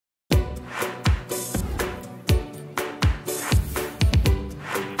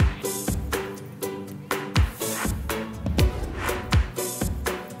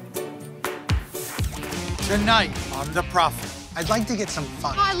Tonight on The Profit. I'd like to get some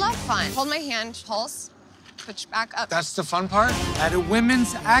fun. Oh, I love fun. Hold my hand, pulse, push back up. That's the fun part? At a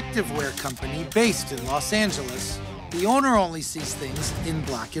women's activewear company based in Los Angeles, the owner only sees things in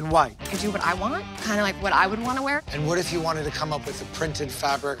black and white. I do what I want, kind of like what I would want to wear. And what if you wanted to come up with a printed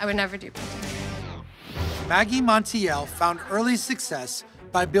fabric? I would never do printed. Maggie Montiel found early success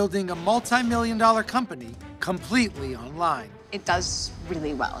by building a multi-million-dollar company completely online. It does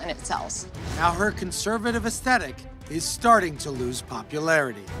really well and it sells. Now her conservative aesthetic is starting to lose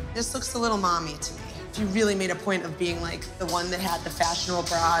popularity. This looks a little mommy to me. If you really made a point of being like the one that had the fashionable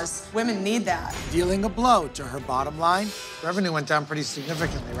bras, women need that. Dealing a blow to her bottom line. Revenue went down pretty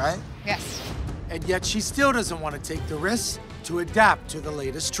significantly, right? Yes. And yet she still doesn't want to take the risks to adapt to the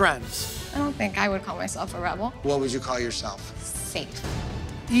latest trends. I don't think I would call myself a rebel. What would you call yourself? Safe.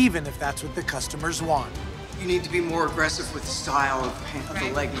 Even if that's what the customers want. You need to be more aggressive with the style of the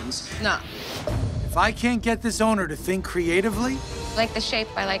leggings. No. If I can't get this owner to think creatively, Like the shape,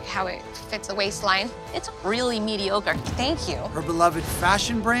 I like how it fits the waistline. It's really mediocre. Thank you. her beloved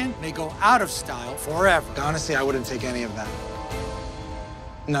fashion brand may go out of style forever. Honestly, I wouldn't take any of that.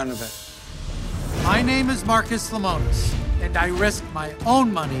 None of it. My name is Marcus Lemonis, and I risk my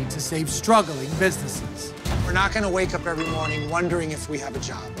own money to save struggling businesses. We're not gonna wake up every morning wondering if we have a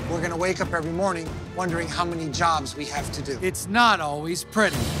job. We're gonna wake up every morning wondering how many jobs we have to do. It's not always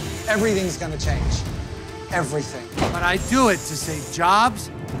pretty, Everything's gonna change. Everything. but I do it to save jobs,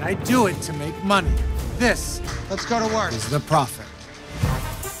 and I do it to make money. This Let's go to work. is The Profit.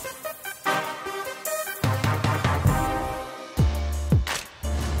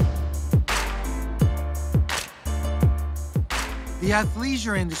 The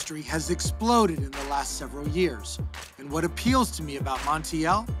athleisure industry has exploded in the last several years. And what appeals to me about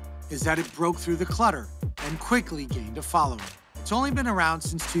Montiel is that it broke through the clutter and quickly gained a following. It's only been around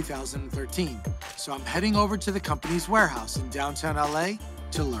since 2013, so I'm heading over to the company's warehouse in downtown LA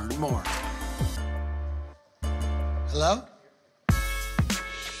to learn more. Hello?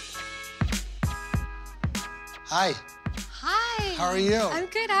 Hi. Hi. How are you? I'm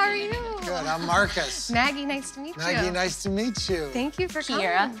good. How are you? Good. I'm Marcus. Maggie, nice to meet you. Maggie, nice to meet you. Thank you for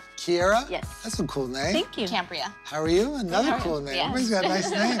Kiera. coming. Kiera? Yes. That's a cool name. Thank you. Cambria. How are you? Another cool name. Yeah. Everybody's got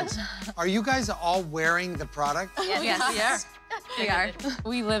nice names. Are you guys all wearing the product? Yes. We are.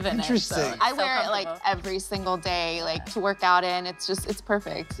 We live in Interesting. it. So I wear it like every single day, like to work out in. It's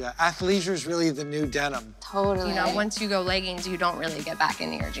perfect. Yeah, athleisure is really the new denim. Totally. You know, once you go leggings, you don't really get back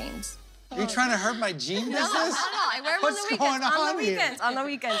into your jeans. Are you trying to hurt my jean business? I wear them What's going on here? On the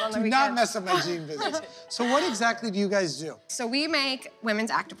weekends. Do not mess up my jean business. So what exactly do you guys do? So we make women's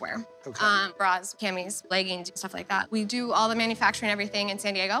activewear. Okay. Bras, camis, leggings, stuff like that. We do all the manufacturing, everything in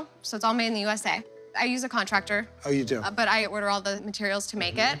San Diego. So it's all made in the USA. I use a contractor. Oh, you do? But I order all the materials to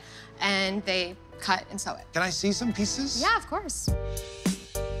make it, and they cut and sew it. Can I see some pieces? Yeah, of course.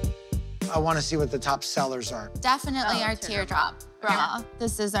 I want to see what the top sellers are. Definitely our teardrop bra.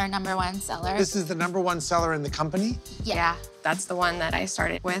 This is our #1 seller. This is the #1 seller in the company? Yeah, that's the one that I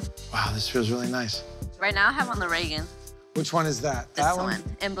started with. Wow, this feels really nice. Right now I have on the Reagan. Which one is that? This That one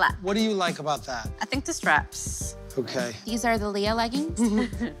in black. What do you like about that? I think the straps. Okay. These are the Leah leggings.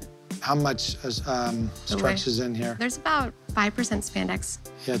 How much stretch is in here? There's about 5% spandex.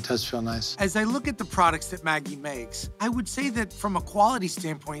 Yeah, it does feel nice. As I look at the products that Maggie makes, I would say that from a quality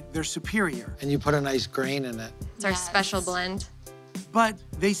standpoint, they're superior. And you put a nice grain in it. It's our special blend. But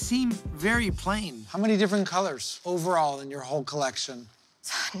they seem very plain. How many different colors overall in your whole collection?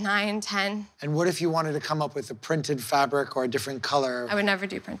 9, 10. And what if you wanted to come up with a printed fabric or a different color? I would never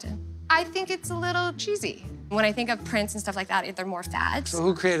do printed. I think it's a little cheesy. When I think of prints and stuff like that, they're more fads. So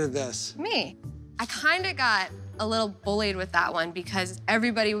who created this? Me. I kind of got a little bullied with that one because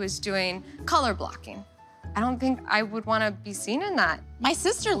everybody was doing color blocking. I don't think I would want to be seen in that. My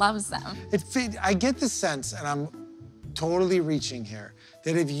sister loves them. I get the sense, and I'm totally reaching here,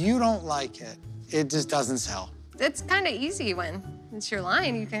 that if you don't like it, it just doesn't sell. It's kind of easy when it's your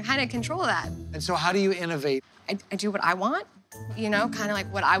line. You can kind of control that. And so how do you innovate? I do what I want, you know, kind of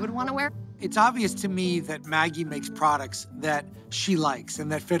like what I would want to wear. It's obvious to me that Maggie makes products that she likes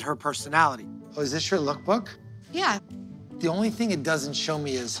and that fit her personality. Oh, is this your lookbook? Yeah. The only thing it doesn't show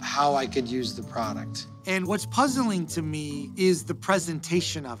me is how I could use the product. And what's puzzling to me is the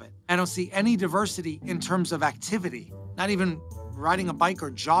presentation of it. I don't see any diversity in terms of activity, not even riding a bike or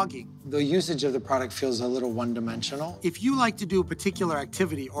jogging. The usage of the product feels a little one-dimensional. If you like to do a particular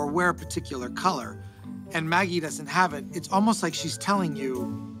activity or wear a particular color, and Maggie doesn't have it, it's almost like she's telling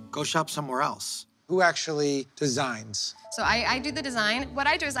you, go shop somewhere else. Who actually designs? So I do the design. What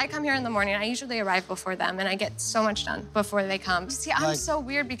I do is I come here in the morning. I usually arrive before them, and I get so much done before they come. See, I'm so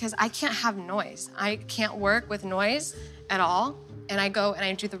weird because I can't have noise. I can't work with noise at all. And I go and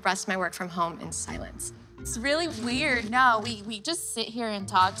I do the rest of my work from home in silence. It's really weird. No, we just sit here and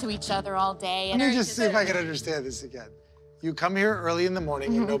talk to each other all day. Let me just see if I can understand this again. You come here early in the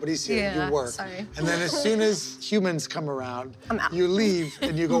morning and nobody's here, you work. Sorry. And then as soon as humans come around, I'm out. you leave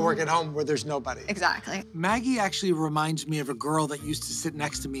and you go work at home where there's nobody. Exactly. Maggie actually reminds me of a girl that used to sit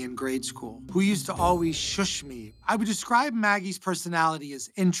next to me in grade school, who used to always shush me. I would describe Maggie's personality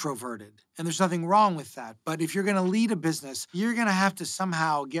as introverted, and there's nothing wrong with that. But if you're gonna lead a business, you're gonna have to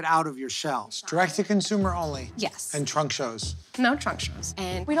somehow get out of your shell. It's direct to consumer only. Yes. And trunk shows. No trunk shows.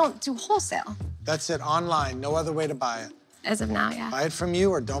 And we don't do wholesale. That's it, online, no other way to buy it. As of now, yeah. Buy it from you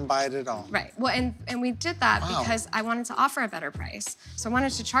or don't buy it at all. Right. Well, and we did that because I wanted to offer a better price. So I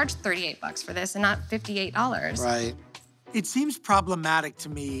wanted to charge $38 for this and not $58. Right. It seems problematic to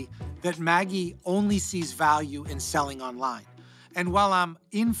me that Maggie only sees value in selling online. And while I'm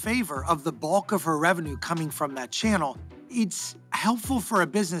in favor of the bulk of her revenue coming from that channel, it's helpful for a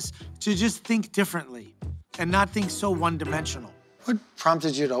business to just think differently and not think so one-dimensional. What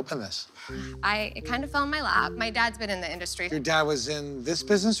prompted you to open this? It kind of fell in my lap. My dad's been in the industry. Your dad was in this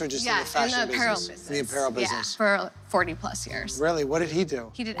business or just in the fashion in the apparel business? business. In the apparel business. Yeah, for 40+ years. Really? What did he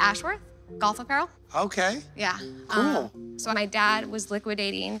do? He did Ashworth, golf apparel. Okay. Yeah. Cool. So my dad was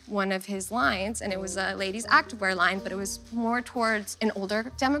liquidating one of his lines, and it was a ladies' activewear line, but it was more towards an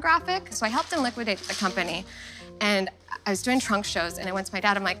older demographic. So I helped him liquidate the company. And I was doing trunk shows, and I went to my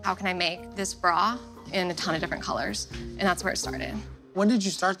dad, I'm like, how can I make this bra in a ton of different colors? And that's where it started. When did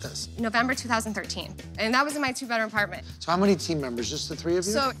you start this? November 2013. And that was in my 2-bedroom apartment. So how many team members? Just the three of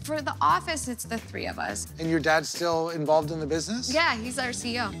you? So for the office, it's the 3 of us. And your dad's still involved in the business? Yeah, he's our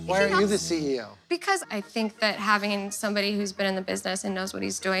CEO. Why He aren't you the helps. CEO? Because I think that having somebody who's been in the business and knows what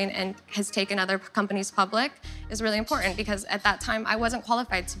he's doing and has taken other companies public is really important, because at that time, I wasn't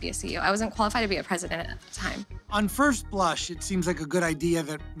qualified to be a CEO. I wasn't qualified to be a president at the time. On first blush, it seems like a good idea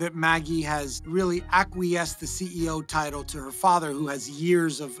that Maggie has really acquiesced the CEO title to her father, who has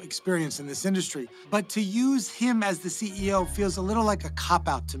years of experience in this industry. But to use him as the CEO feels a little like a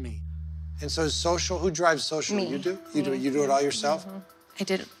cop-out to me. And so social, who drives social? Me. You do? You do it all yourself? I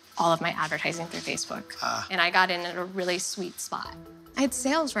did all of my advertising through Facebook. And I got in at a really sweet spot. I had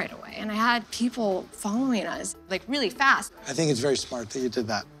sales right away, and I had people following us, like, really fast. I think it's very smart that you did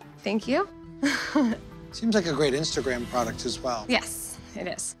that. Thank you. Seems like a great Instagram product as well. Yes, it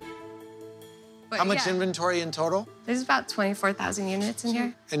is. But How much yeah, inventory in total? There's about 24,000 units in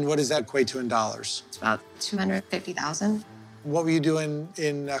here. And what does that equate to in dollars? It's about 250,000, What will you do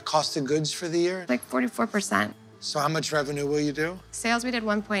in cost of goods for the year? like 44%. So how much revenue will you do? Sales, we did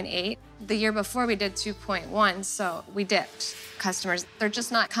 1.8. The year before, we did 2.1, so we dipped. Customers, they're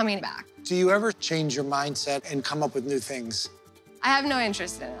just not coming back. Do you ever change your mindset and come up with new things? I have no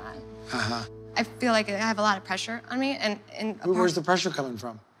interest in that. Uh-huh. I feel like I have a lot of pressure on me, and Where's the pressure coming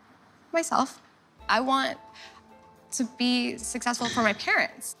from? myself. I want to be successful for my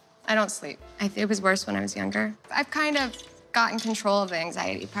parents. I don't sleep. It was worse when I was younger. I've kind of gotten control of the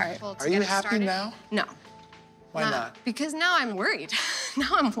anxiety part. Are you happy now? No. Why not? Because now I'm worried.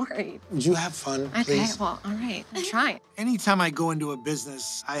 Now I'm worried. Would you have fun, Okay, please? well, all right, I'm trying. Anytime I go into a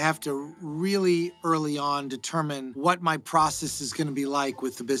business, I have to really early on determine what my process is going to be like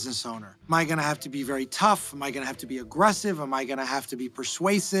with the business owner. Am I going to have to be very tough? Am I going to have to be aggressive? Am I going to have to be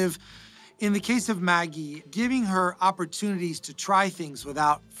persuasive? In the case of Maggie, giving her opportunities to try things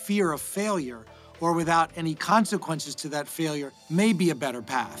without fear of failure or without any consequences to that failure may be a better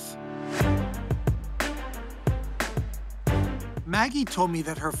path. Maggie told me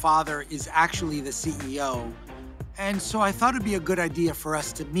that her father is actually the CEO, and so I thought it'd be a good idea for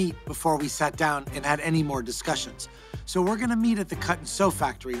us to meet before we sat down and had any more discussions. So we're gonna meet at the Cut and Sew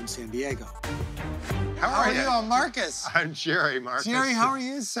Factory in San Diego. How are you? I'm Marcus. I'm Jerry, Marcus. Jerry, how are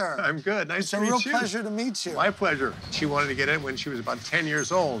you, sir? I'm good. Nice It's to a meet real you. pleasure to meet you. My pleasure. She wanted to get in when she was about 10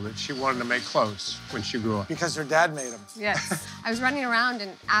 years old, and she wanted to make clothes when she grew up. Because her dad made them. Yes. I was running around in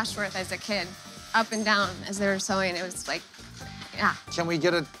Ashworth as a kid, up and down as they were sewing. It was like, yeah. Can we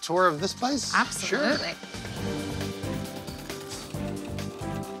get a tour of this place? Absolutely.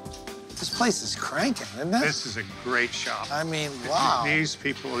 This place is cranking, isn't it? This is a great shop. I mean, wow. These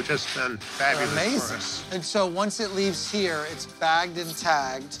people have just been They're fabulous for amazing. us. And so once it leaves here, it's bagged and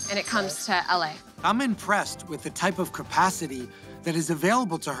tagged. And it comes to LA. I'm impressed with the type of capacity that is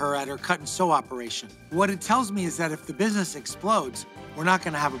available to her at her cut and sew operation. What it tells me is that if the business explodes, we're not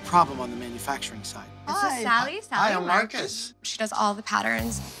gonna have a problem on the manufacturing side. This is Sally. Hi, I'm Marcus. Marcus. She does all the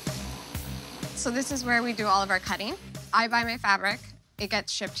patterns. So this is where we do all of our cutting. I buy my fabric, it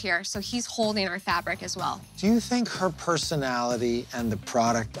gets shipped here, so he's holding our fabric as well. Do you think her personality and the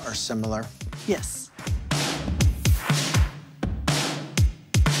product are similar? Yes.